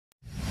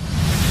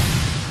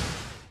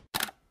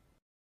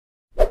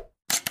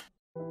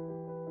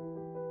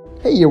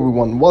Hey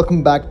everyone,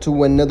 welcome back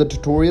to another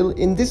tutorial.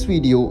 In this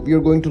video, we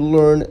are going to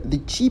learn the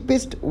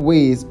cheapest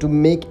ways to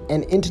make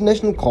an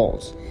international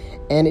calls.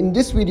 And in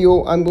this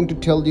video, I'm going to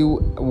tell you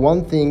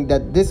one thing,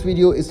 that this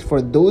video is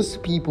for those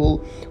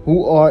people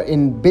who are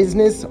in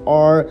business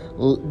or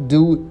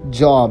do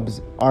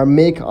jobs or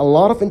make a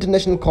lot of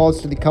international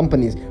calls to the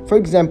companies. For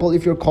example,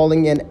 if you're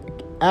calling an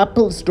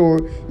Apple store,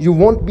 you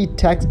won't be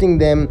texting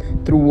them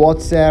through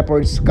WhatsApp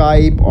or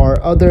Skype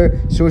or other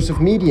source of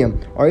medium.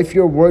 Or if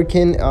you're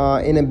working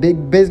in a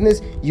big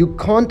business, you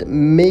can't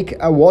make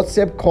a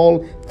WhatsApp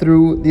call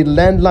through the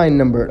landline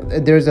number.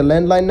 There's a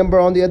landline number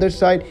on the other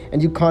side,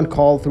 and you can't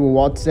call through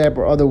WhatsApp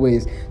or other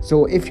ways.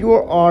 So if you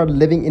are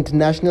living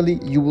internationally,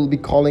 you will be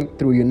calling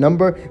through your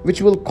number,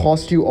 which will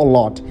cost you a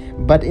lot.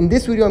 But in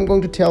this video, I'm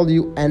going to tell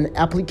you an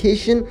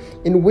application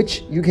in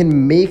which you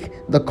can make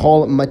the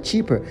call much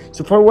cheaper.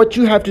 So for what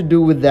you have to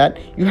do with that,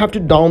 you have to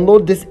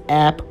download this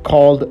app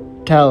called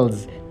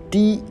telz.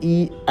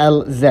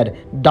 T-E-L-Z.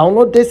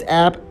 Download this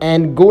app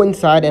and go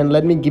inside, and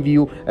let me give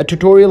you a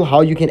tutorial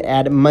how you can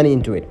add money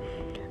into it.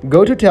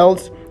 Go to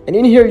telz, and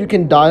in here you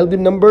can dial the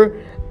number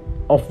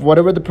of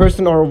whatever the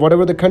person or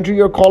whatever the country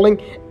you're calling.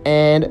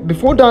 And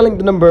before dialing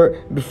the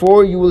number,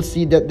 you will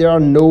see that there are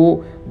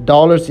no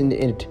dollars in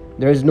it.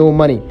 There is no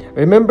money.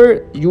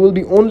 Remember, you will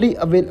be only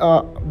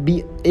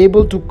be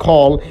able to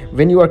call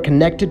when you are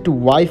connected to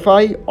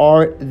Wi-Fi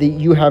or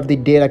you have the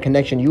data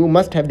connection. You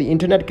must have the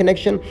internet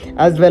connection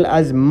as well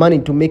as money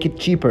to make it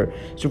cheaper.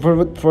 So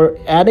for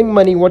adding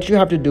money, what you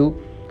have to do,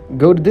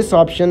 go to this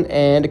option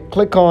and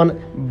click on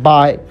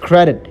buy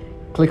credit.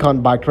 Click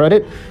on buy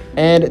credit,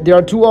 and there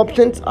are two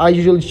options. I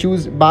usually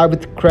choose buy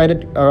with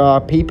credit,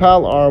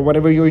 PayPal or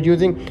whatever you're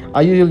using.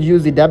 I usually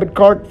use the debit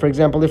card. For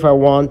example, if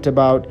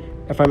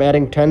I'm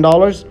adding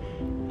 $10,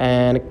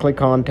 and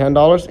click on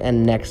 $10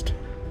 and next.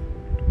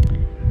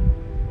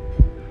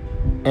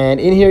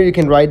 And in here you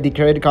can write the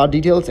credit card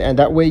details, and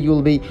that way you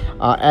will be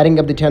adding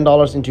up the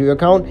 $10 into your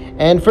account.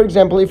 And for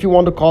example, if you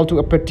want to call to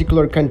a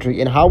particular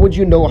country, and how would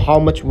you know how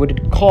much would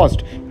it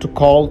cost to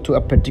call to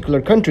a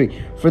particular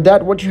country? For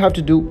that, what you have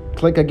to do,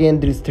 click again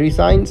these three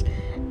signs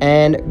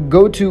and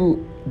go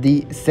to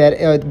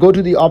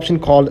the option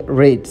called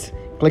rates.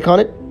 Click on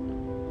it.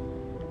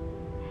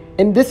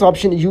 In this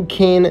option, you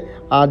can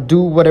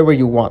do whatever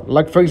you want.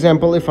 Like for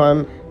example, if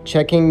I'm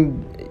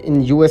checking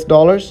in US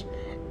dollars,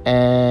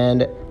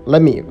 and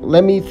let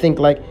me think,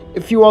 like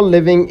if you are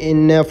living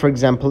in for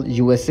example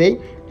USA,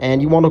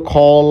 and you want to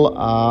call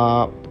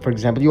for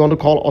example, you want to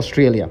call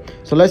Australia.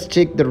 So let's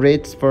check the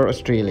rates for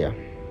Australia.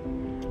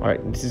 All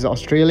right, this is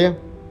Australia,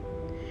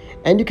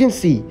 and you can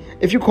see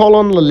if you call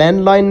on the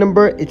landline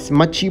number, it's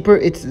much cheaper.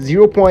 It's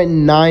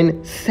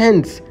 0.9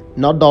 cents,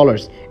 not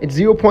dollars. It's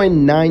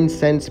 0.9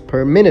 cents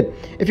per minute.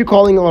 If you're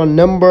calling on a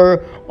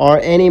number or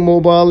any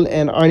mobile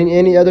and or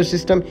any other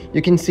system,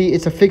 you can see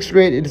it's a fixed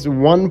rate. It is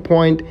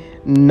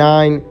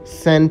 1.9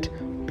 cent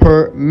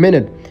per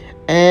minute.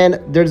 And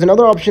there's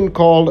another option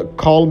called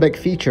callback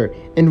feature,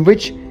 in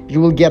which you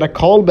will get a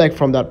callback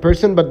from that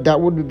person, but that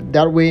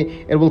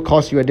way it will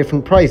cost you a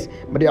different price.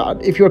 But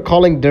if you're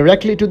calling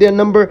directly to their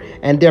number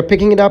and they're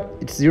picking it up,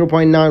 it's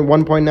 0.9,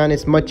 1.9.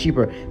 It's much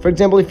cheaper. For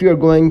example, if you're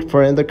going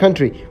for another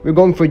country, we're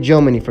going for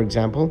Germany, for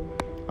example.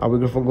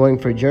 We're going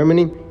for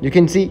Germany. You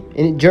can see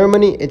in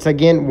Germany, it's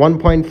again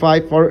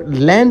 1.5. For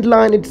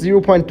landline, it's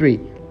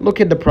 0.3.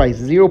 Look at the price,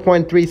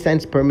 0.3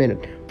 cents per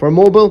minute. For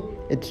mobile,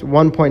 it's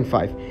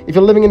 1.5. If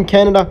you're living in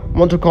Canada,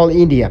 want to call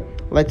India,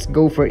 let's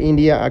go for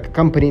India, a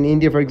company in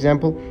India, for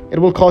example. It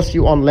will cost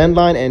you on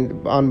landline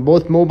and on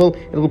both mobile,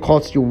 it will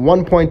cost you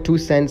 1.2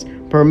 cents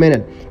per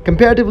minute.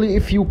 Comparatively,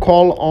 if you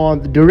call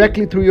on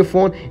directly through your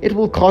phone, it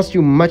will cost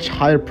you much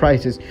higher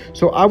prices.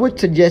 So I would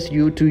suggest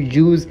you to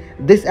use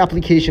this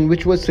application,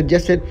 which was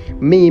suggested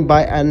me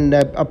by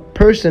a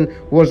person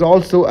who was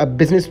also a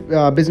business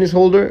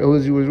holder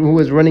who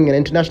was running an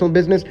international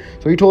business.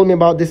 So he told me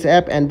about this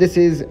app, and this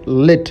is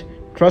lit.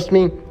 Trust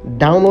me,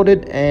 download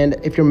it, and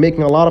if you're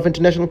making a lot of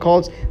international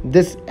calls,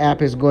 this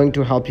app is going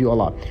to help you a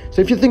lot.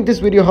 So if you think this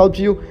video helped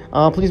you,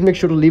 please make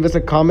sure to leave us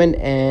a comment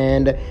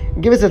and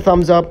give us a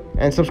thumbs up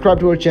and subscribe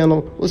to our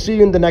channel. We'll see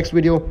you in the next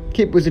video.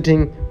 Keep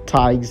visiting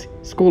telz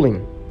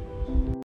Schooling.